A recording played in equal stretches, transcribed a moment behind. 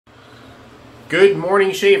Good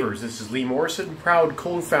morning, shavers. This is Lee Morrison, proud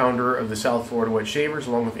co-founder of the South Florida Wet Shavers,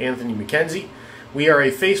 along with Anthony McKenzie. We are a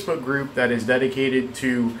Facebook group that is dedicated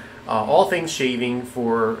to all things shaving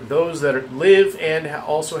for those that live and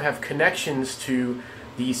also have connections to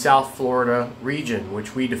the South Florida region,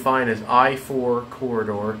 which we define as I-4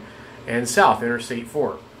 corridor and South Interstate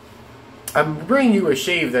 4. I'm bringing you a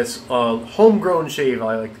shave that's a homegrown shave,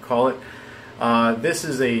 I like to call it. This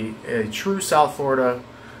is a true South Florida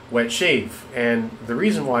wet shave, and the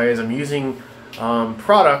reason why is I'm using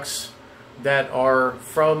products that are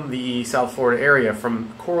from the South Florida area,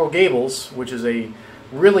 from Coral Gables, which is a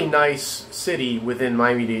really nice city within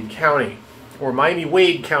Miami-Dade County, or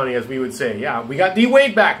Miami-Wade County as we would say. Yeah, we got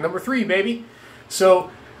D-Wade back, number 3, baby.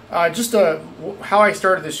 So how I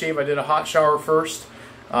started this shave, I did a hot shower first,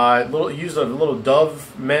 used a little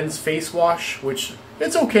Dove men's face wash, which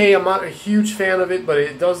it's okay, I'm not a huge fan of it, but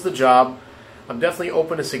it does the job. I'm definitely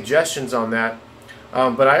open to suggestions on that.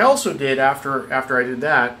 But I also did, after I did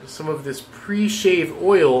that, some of this pre-shave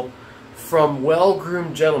oil from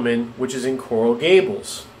Groomed Gentleman, which is in Coral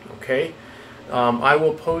Gables. Okay, I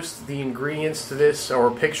will post the ingredients to this, or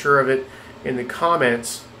a picture of it, in the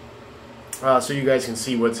comments, so you guys can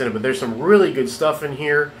see what's in it. But there's some really good stuff in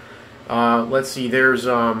here. Let's see, there's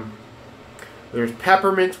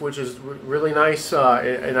peppermint, which is really nice,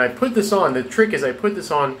 and I put this on. The trick is I put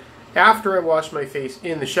this on after I wash my face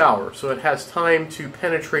in the shower, so it has time to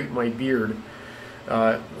penetrate my beard.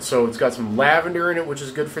 So it's got some lavender in it, which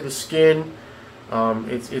is good for the skin.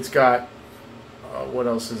 It's got what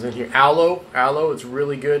else is in here? Aloe. It's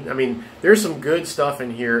really good. I mean, there's some good stuff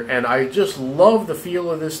in here, and I just love the feel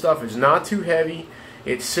of this stuff. It's not too heavy.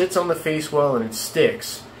 It sits on the face well, and it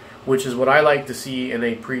sticks, which is what I like to see in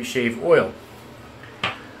a pre-shave oil.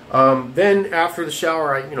 Then after the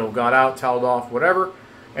shower, I got out, toweled off, whatever.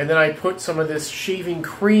 And then I put some of this shaving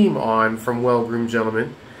cream on from Groomed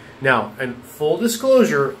Gentleman. Now, and full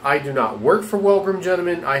disclosure, I do not work for Groomed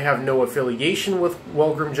Gentleman. I have no affiliation with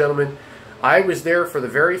Groomed Gentleman. I was there for the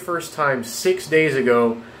very first time 6 days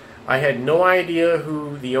ago. I had no idea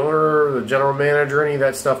who the owner, the general manager, any of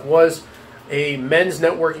that stuff was. A men's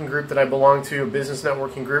networking group that I belong to, a business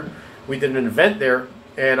networking group. We did an event there,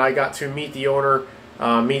 and I got to meet the owner,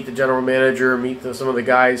 meet the general manager, meet some of the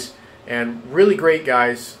guys. And really great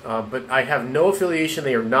guys, but I have no affiliation.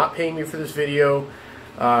 They are not paying me for this video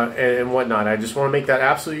and whatnot. I just want to make that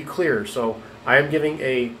absolutely clear. So I am giving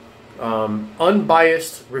a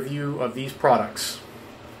unbiased review of these products.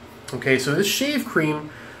 Okay, so this shave cream,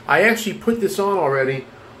 I actually put this on already.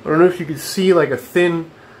 I don't know if you can see like a thin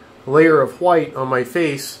layer of white on my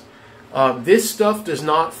face. This stuff does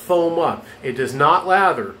not foam up. It does not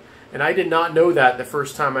lather. And I did not know that the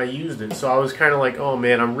first time I used it. So I was kind of like, oh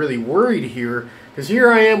man, I'm really worried here. Because here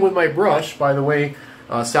I am with my brush. By the way,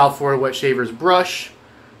 South Florida Wet Shavers brush.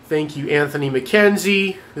 Thank you, Anthony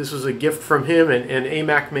McKenzie. This was a gift from him. And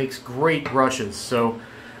AMac makes great brushes. So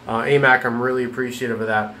AMac, I'm really appreciative of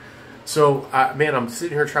that. So, man, I'm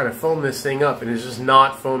sitting here trying to foam this thing up. And it's just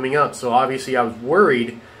not foaming up. So obviously I was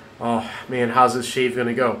worried. Oh, man, how's this shave going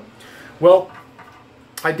to go? Well,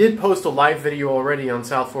 I did post a live video already on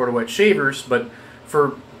South Florida Wet Shavers, but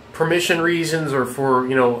for permission reasons or for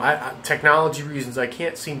technology reasons, I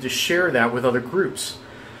can't seem to share that with other groups.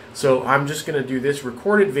 So I'm just going to do this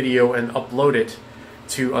recorded video and upload it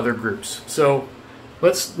to other groups. So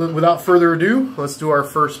without further ado, let's do our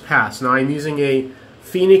first pass. Now I'm using a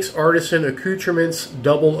Phoenix Artisan Accoutrements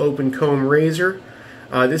double open comb razor.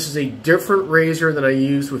 This is a different razor than I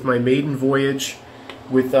used with my maiden voyage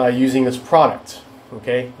with using this product.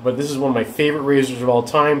 Okay, but this is one of my favorite razors of all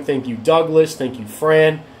time. Thank you, Douglas. Thank you,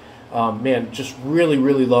 Fran. Man, just really,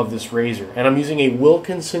 really love this razor. And I'm using a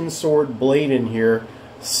Wilkinson Sword blade in here,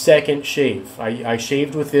 second shave. I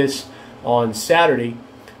shaved with this on Saturday,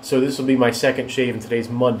 so this will be my second shave, and today's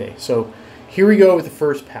Monday. So here we go with the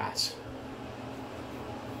first pass.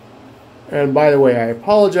 And by the way, I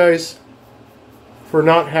apologize for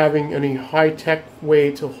not having any high-tech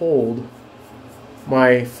way to hold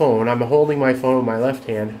my phone. I'm holding my phone with my left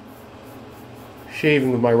hand,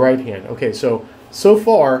 shaving with my right hand. Okay, so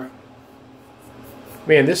far,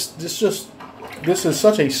 man, this is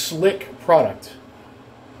such a slick product.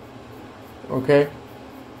 Okay,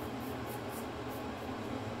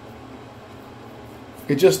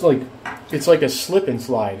 it's like a slip and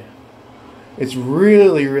slide. It's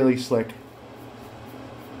really, really slick.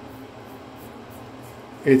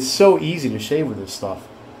 It's so easy to shave with this stuff.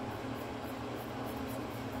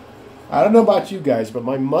 I don't know about you guys, but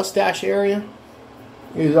my mustache area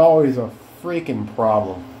is always a freaking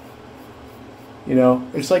problem.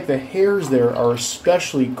 It's like the hairs there are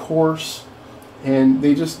especially coarse and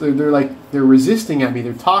they're resisting at me.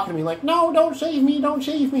 They're talking to me like, no, don't shave me, don't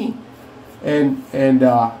shave me. And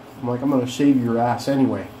I'm like, I'm gonna shave your ass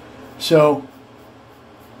anyway. So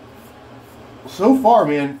far,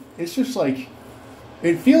 man, it's just like,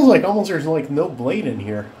 it feels like almost there's like no blade in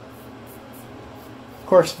here. Of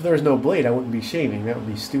course, if there's no blade, I wouldn't be shaving. That would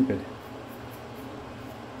be stupid.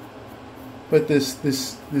 But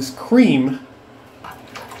this cream,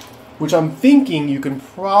 which I'm thinking you can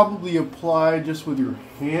probably apply just with your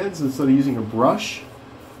hands instead of using a brush.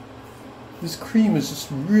 This cream is just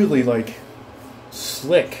really like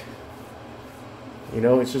slick. You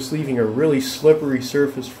know, it's just leaving a really slippery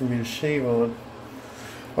surface for me to shave on.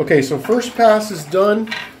 Okay, so first pass is done.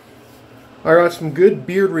 I got some good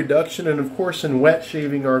beard reduction, and of course in wet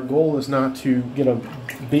shaving our goal is not to get a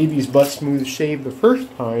baby's butt smooth shave the first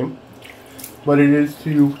time, but it is to,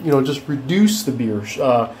 you know, just reduce the beard.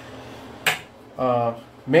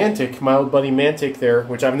 Mantic, my old buddy Mantic there,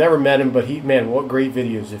 which I've never met him, but man, what great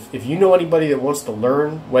videos. If you know anybody that wants to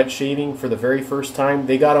learn wet shaving for the very first time,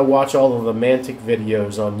 they gotta watch all of the Mantic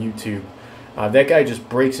videos on YouTube. That guy just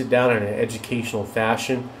breaks it down in an educational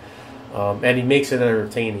fashion, and he makes it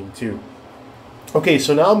entertaining too. Okay,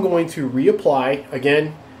 so now I'm going to reapply.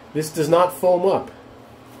 Again, this does not foam up.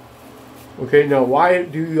 Okay, now why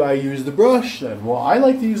do I use the brush then? Well, I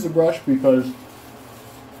like to use the brush because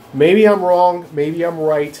maybe I'm wrong, maybe I'm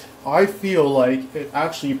right. I feel like it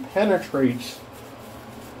actually penetrates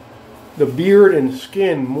the beard and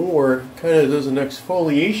skin more, kind of does an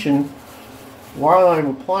exfoliation while I'm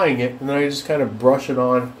applying it, and then I just kind of brush it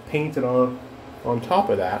on, paint it on top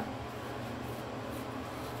of that.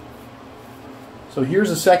 So here's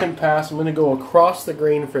the second pass. I'm going to go across the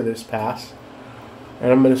grain for this pass,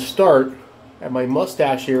 and I'm going to start at my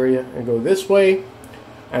mustache area and go this way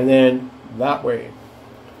and then that way.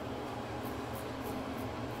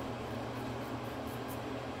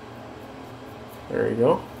 There you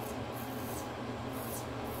go.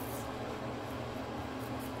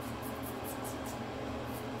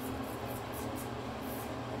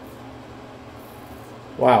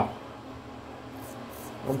 Wow.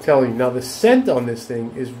 I'm telling you, now the scent on this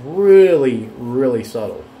thing is really, really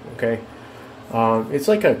subtle. Okay, it's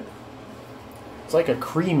like a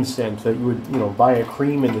cream scent that you would, you know, buy a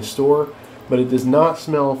cream in the store, but it does not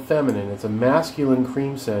smell feminine. It's a masculine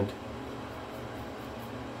cream scent.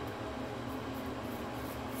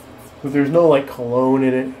 But there's no like cologne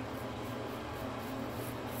in it.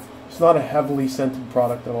 It's not a heavily scented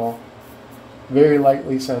product at all. Very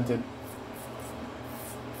lightly scented.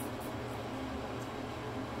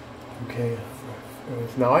 Okay,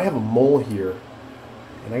 now I have a mole here,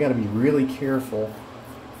 and I got to be really careful,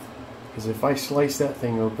 because if I slice that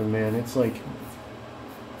thing open, man, it's like,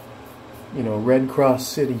 you know, Red Cross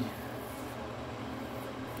City.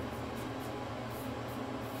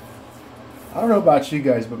 I don't know about you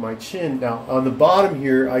guys, but my chin, now on the bottom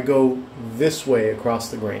here, I go this way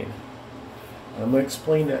across the grain. I'm going to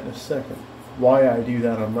explain that in a second, why I do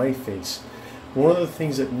that on my face. One of the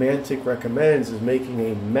things that Mantic recommends is making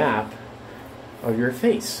a map of your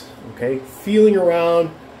face, okay? Feeling around,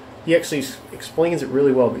 he actually explains it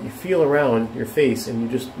really well, but you feel around your face and you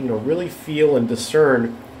just, you know, really feel and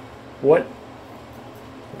discern what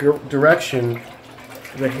direction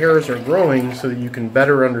the hairs are growing so that you can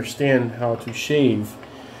better understand how to shave.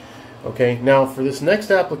 Okay, now for this next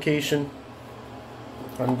application,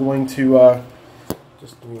 I'm going to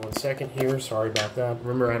just give me 1 second here. Sorry about that.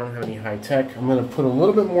 Remember, I don't have any high tech. I'm going to put a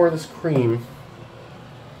little bit more of this cream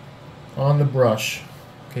on the brush.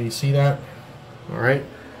 Okay, you see that? All right.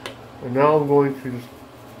 And now I'm going to just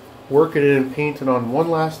work it in and paint it on one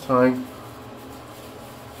last time.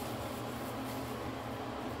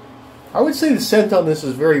 I would say the scent on this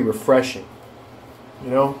is very refreshing. You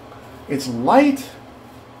know, it's light,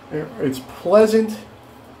 it's pleasant.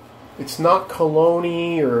 It's not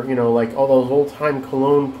cologne-y or, you know, like all those old-time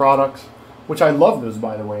cologne products, which I love those,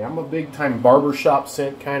 by the way. I'm a big-time barbershop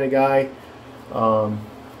scent kind of guy.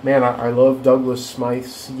 Man, I love Douglas Smythe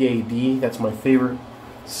CAD. That's my favorite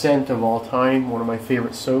scent of all time. One of my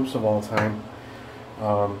favorite soaps of all time.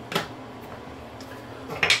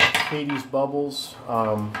 Katie's Bubbles.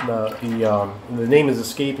 The name is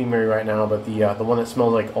escaping me right now, but the one that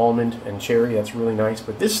smells like almond and cherry, that's really nice.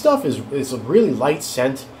 But this stuff is a really light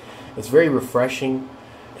scent. It's very refreshing,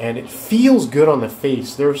 and it feels good on the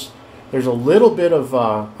face. There's a little bit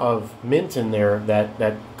of mint in there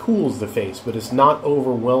that cools the face, but it's not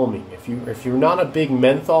overwhelming. If you're not a big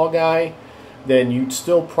menthol guy, then you'd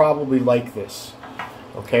still probably like this.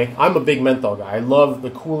 Okay, I'm a big menthol guy. I love the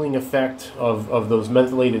cooling effect of those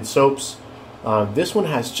mentholated soaps. This one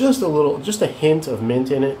has just a hint of mint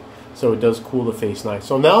in it, so it does cool the face nice.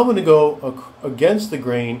 So now I'm going to go against the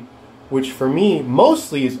grain, which for me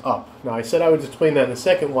mostly is up. Now I said I would explain that in a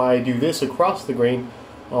second why I do this across the grain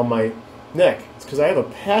on my neck. It's because I have a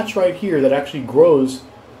patch right here that actually grows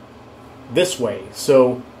this way.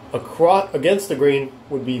 So across against the grain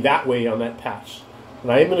would be that way on that patch.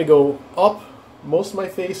 And I am going to go up. Most of my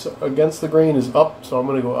face against the grain is up, so I'm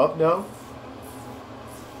going to go up now.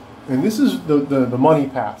 And this is the money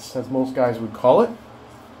pass, as most guys would call it.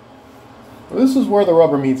 This is where the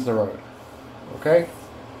rubber meets the road. Okay?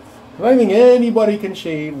 And I think anybody can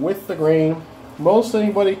shave with the grain. Most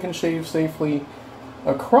anybody can shave safely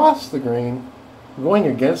across the grain. Going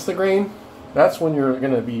against the grain, that's when you're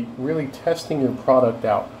going to be really testing your product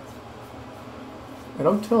out. And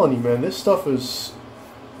I'm telling you, man, this stuff is...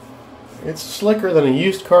 it's slicker than a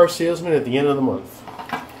used car salesman at the end of the month.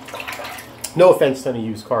 No offense to any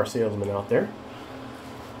used car salesman out there.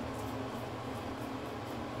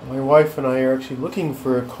 My wife and I are actually looking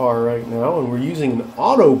for a car right now, and we're using an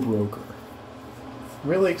auto broker.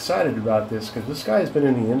 Really excited about this because this guy has been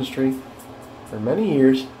in the industry for many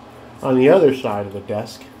years on the other side of the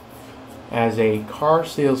desk as a car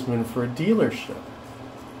salesman for a dealership.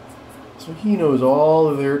 So he knows all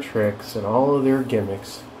of their tricks and all of their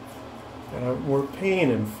gimmicks. And we're paying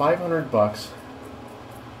him $500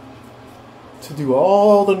 to do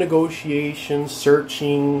all the negotiations,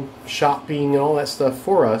 searching, shopping, and all that stuff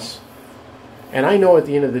for us. And I know at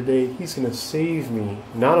the end of the day, he's going to save me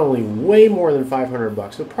not only way more than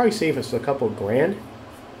 $500, he'll probably save us a couple grand,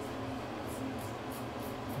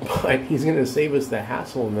 but he's going to save us the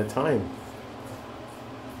hassle and the time,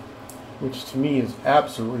 which to me is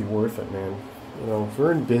absolutely worth it, man. You know, if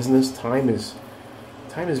we're in business, time is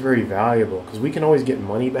very valuable because we can always get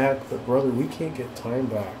money back, but brother, we can't get time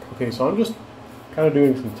back. Okay, so I'm just kind of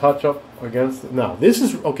doing some touch up against it. Now, this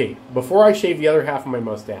is, okay, before I shave the other half of my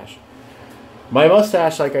mustache,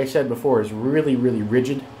 like I said before, is really, really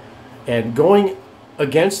rigid. And going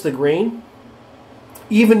against the grain,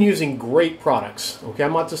 even using great products, okay,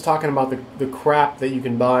 I'm not just talking about the crap that you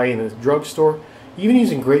can buy in a drugstore, even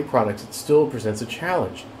using great products, it still presents a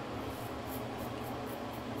challenge.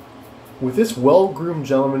 With this well-groomed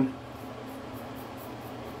gentleman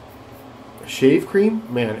shave cream,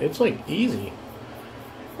 man, it's like easy.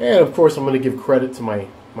 And of course, I'm going to give credit to my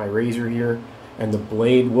razor here and the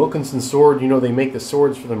blade. Wilkinson Sword, you know, they make the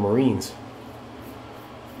swords for the Marines.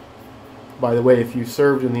 By the way, if you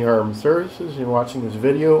served in the armed services and you're watching this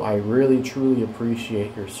video, I really, truly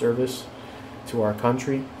appreciate your service to our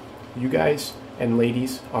country. You guys and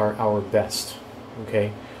ladies are our best,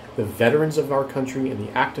 okay? The veterans of our country and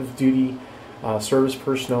the active duty service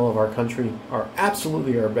personnel of our country are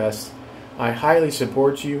absolutely our best. I highly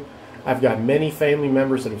support you. I've got many family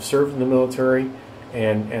members that have served in the military,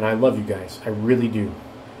 and I love you guys. I really do.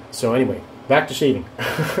 So anyway, back to shaving.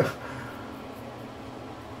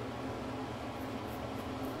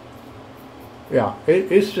 Yeah,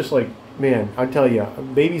 it's just like, man, I tell you,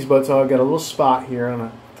 baby's butt's all got a little spot here on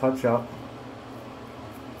a touch up.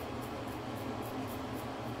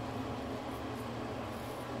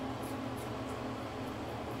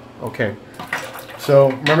 Okay, so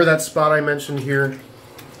remember that spot I mentioned here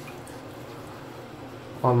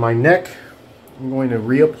on my neck? I'm going to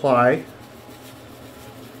reapply.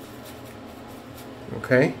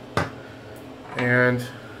 Okay, and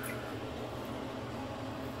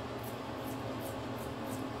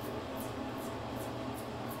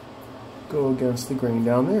go against the grain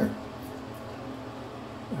down there.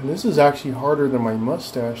 And this is actually harder than my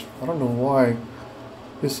mustache. I don't know why.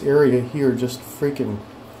 This area here just freaking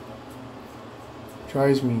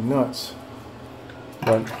drives me nuts.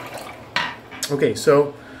 But okay,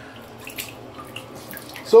 so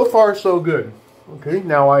far so good. Okay,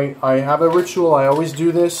 now I have a ritual. I always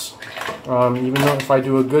do this, even though if I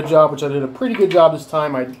do a good job, which I did a pretty good job this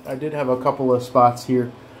time. I did have a couple of spots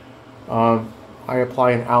here. I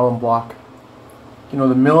apply an alum block. You know,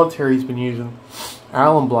 the military's been using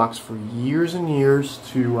alum blocks for years and years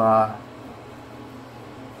to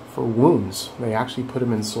for wounds. They actually put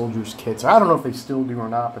them in soldiers' kits. I don't know if they still do or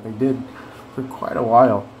not, but they did for quite a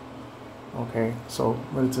while. Okay, so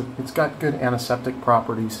but it's got good antiseptic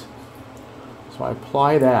properties. So I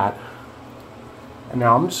apply that, and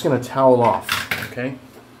now I'm just going to towel off. Okay,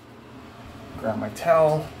 grab my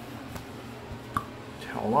towel,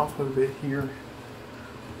 towel off a bit here.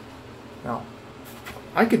 Now,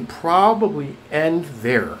 I could probably end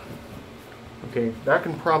there. Okay, that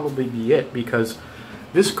can probably be it because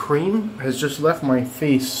this cream has just left my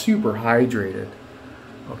face super hydrated.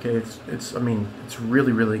 Okay, I mean, it's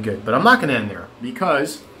really, really good. But I'm not going to end there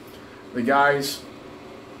because the guys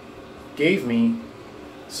gave me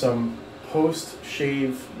some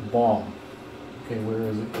post-shave balm. Okay, where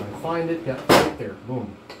is it? Can I find it? Yeah, right there.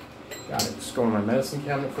 Boom. Got it. Just go in my medicine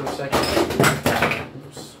cabinet for a second.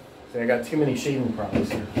 Oops. See, I got too many shaving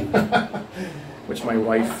products here. Which my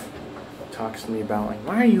wife talks to me about, like,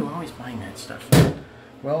 why are you always buying that stuff?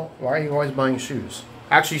 Well, why are you always buying shoes?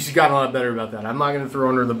 Actually, she's gotten a lot better about that. I'm not going to throw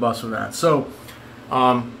under the bus with that. So,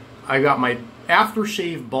 I got my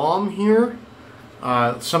aftershave balm here.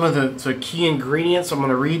 Some of the key ingredients I'm going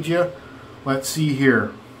to read you. Let's see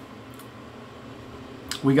here.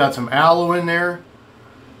 We got some aloe in there.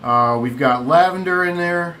 We've got lavender in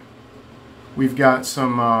there. We've got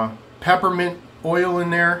some peppermint oil in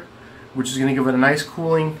there, which is going to give it a nice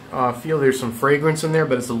cooling feel. There's some fragrance in there,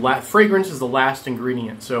 but it's fragrance is the last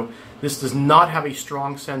ingredient. So this does not have a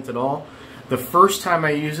strong scent at all. The first time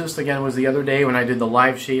I used this, again, was the other day when I did the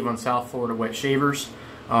live shave on South Florida Wet Shavers.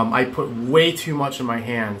 I put way too much in my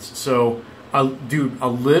hands. So, dude, a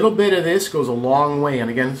little bit of this goes a long way. And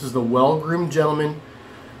again, this is the Well-Groomed Gentleman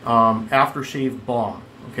aftershave balm.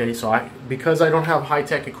 Okay, so because I don't have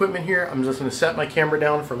high-tech equipment here, I'm just going to set my camera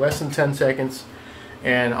down for less than 10 seconds.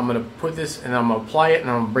 And I'm going to put this, and I'm going to apply it, and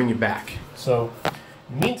I'm going to bring you back. So,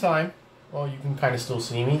 in the meantime, well, you can kind of still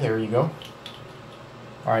see me. There you go.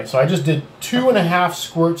 Alright, so I just did 2.5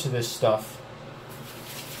 squirts of this stuff.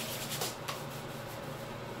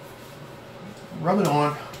 Rub it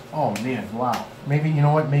on. Oh, man, wow. Maybe, you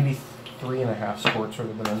know what, maybe 3.5 squirts would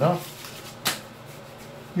have been enough.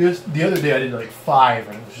 The other day I did like 5,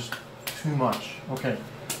 and it was just too much. Okay.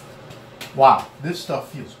 Wow, this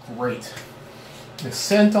stuff feels great. The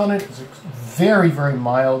scent on it is very, very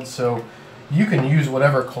mild, so you can use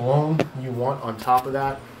whatever cologne you want on top of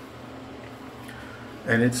that,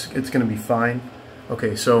 and it's going to be fine.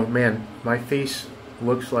 Okay, so man, my face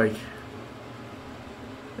looks like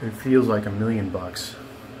it feels like $1,000,000.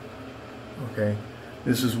 Okay,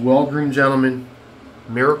 this is Well-Groomed Gentleman,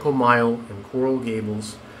 Miracle Mile in Coral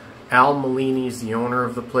Gables. Al Malini is the owner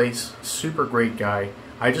of the place. Super great guy.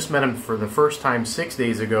 I just met him for the first time 6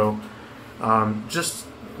 days ago. Just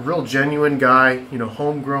real genuine guy, you know,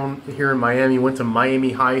 homegrown here in Miami. Went to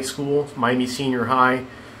Miami High School, Miami Senior High,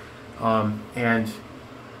 and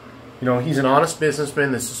you know, he's an honest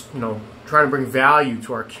businessman that's just, you know, trying to bring value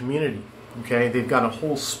to our community. Okay, they've got a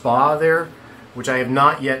whole spa there, which I have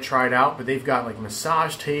not yet tried out, but they've got like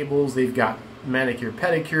massage tables, they've got manicure,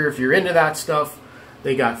 pedicure, if you're into that stuff.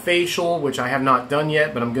 They got facial, which I have not done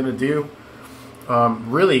yet, but I'm going to do.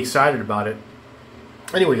 Really excited about it.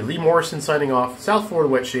 Anyway, Lee Morrison signing off. South Florida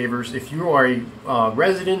Wet Shavers. If you are a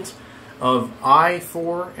resident of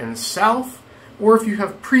I-4 and South, or if you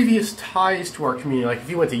have previous ties to our community, like if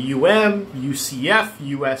you went to UM, UCF,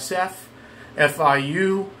 USF,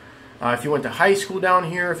 FIU, if you went to high school down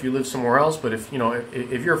here, if you live somewhere else, but if you know,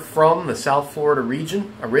 if you're from the South Florida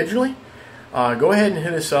region originally, go ahead and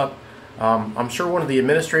hit us up. I'm sure one of the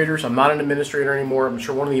administrators, I'm not an administrator anymore, I'm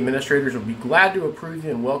sure one of the administrators will be glad to approve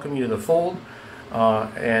you and welcome you to the fold.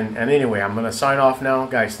 And anyway, I'm going to sign off now.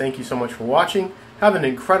 Guys, thank you so much for watching. Have an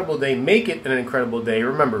incredible day. Make it an incredible day.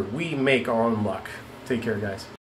 Remember, we make our own luck. Take care, guys.